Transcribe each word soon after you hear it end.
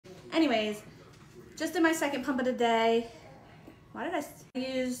Anyways, just did my second pump of the day. Why did I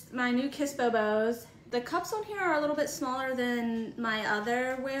use my new Kissbobos? The cups on here are a little bit smaller than my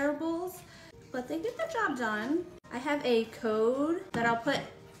other wearables, but they get the job done. I have a code that I'll put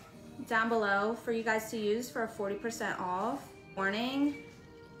down below for you guys to use for a 40% off. Warning,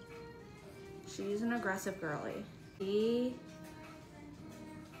 she's an aggressive girly. She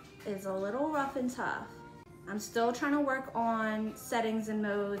is a little rough and tough. I'm still trying to work on settings and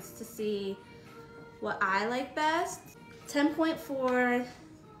modes to see what I like best. 10.4,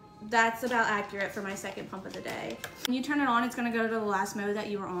 that's about accurate for my second pump of the day. When you turn it on, it's gonna go to the last mode that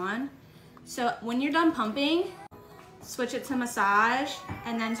you were on. So when you're done pumping, switch it to massage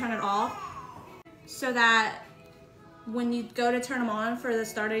and then turn it off so that when you go to turn them on for the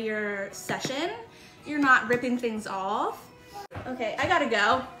start of your session, you're not ripping things off. Okay, I gotta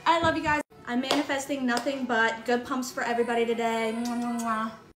go. I love you guys. I'm manifesting nothing but good pumps for everybody today. Mwah, mwah,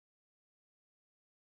 mwah.